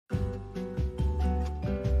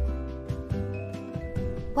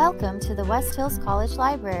Welcome to the West Hills College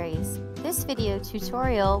Libraries. This video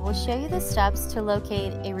tutorial will show you the steps to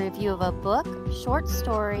locate a review of a book, short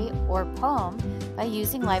story, or poem by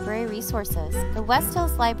using library resources. The West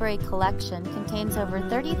Hills Library collection contains over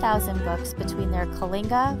 30,000 books between their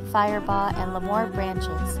Kalinga, Firebaugh, and Lemoore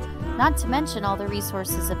branches, not to mention all the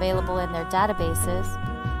resources available in their databases.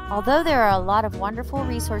 Although there are a lot of wonderful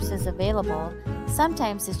resources available,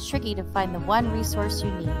 sometimes it's tricky to find the one resource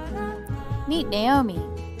you need. Meet Naomi.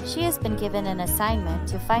 She has been given an assignment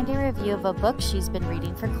to find a review of a book she's been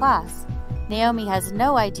reading for class. Naomi has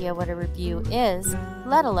no idea what a review is,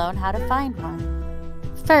 let alone how to find one.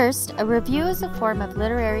 First, a review is a form of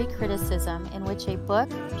literary criticism in which a book,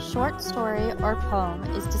 short story, or poem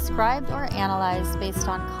is described or analyzed based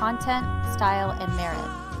on content, style, and merit.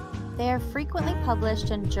 They are frequently published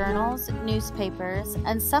in journals, newspapers,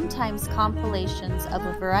 and sometimes compilations of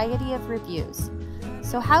a variety of reviews.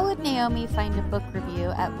 So how would Naomi find a book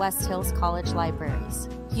review at West Hills College Libraries?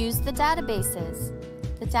 Use the databases.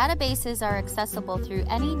 The databases are accessible through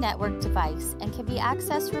any network device and can be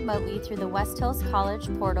accessed remotely through the West Hills College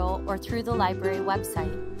portal or through the library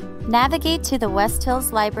website. Navigate to the West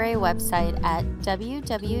Hills Library website at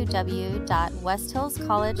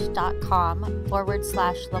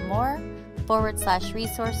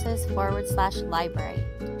www.westhillscollege.com/Lemoore/resources/library.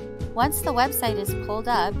 Once the website is pulled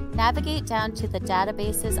up, navigate down to the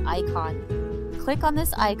databases icon. Click on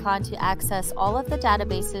this icon to access all of the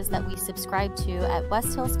databases that we subscribe to at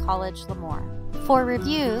West Hills College, Lemoore. For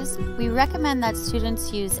reviews, we recommend that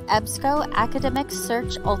students use EBSCO Academic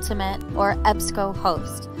Search Ultimate or EBSCO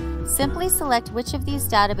Host. Simply select which of these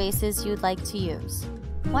databases you'd like to use.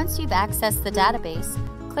 Once you've accessed the database,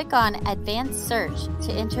 click on Advanced Search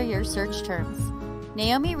to enter your search terms.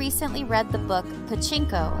 Naomi recently read the book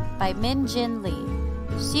Pachinko by Min Jin Lee.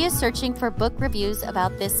 She is searching for book reviews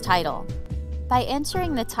about this title. By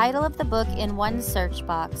entering the title of the book in one search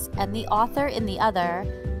box and the author in the other,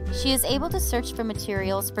 she is able to search for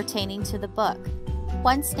materials pertaining to the book.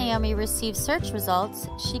 Once Naomi receives search results,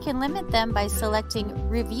 she can limit them by selecting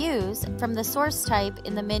Reviews from the source type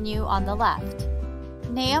in the menu on the left.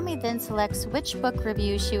 Naomi then selects which book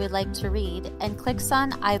review she would like to read and clicks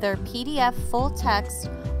on either PDF full text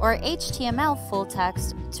or HTML full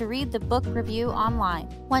text to read the book review online.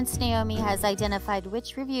 Once Naomi has identified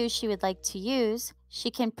which review she would like to use,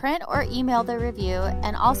 she can print or email the review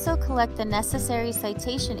and also collect the necessary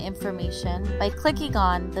citation information by clicking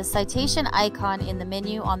on the citation icon in the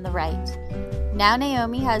menu on the right. Now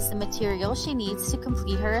Naomi has the material she needs to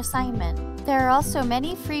complete her assignment. There are also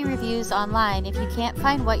many free reviews online if you can't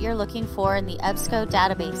find what you're looking for in the EBSCO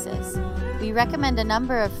databases. We recommend a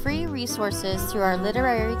number of free resources through our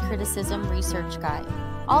Literary Criticism Research Guide,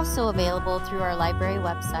 also available through our library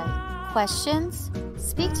website. Questions?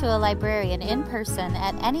 Speak to a librarian in person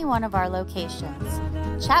at any one of our locations.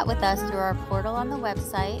 Chat with us through our portal on the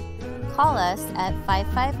website. Call us at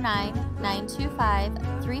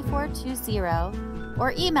 559-925-3420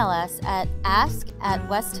 or email us at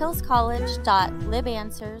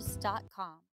ask@westhillscollege.libanswers.com.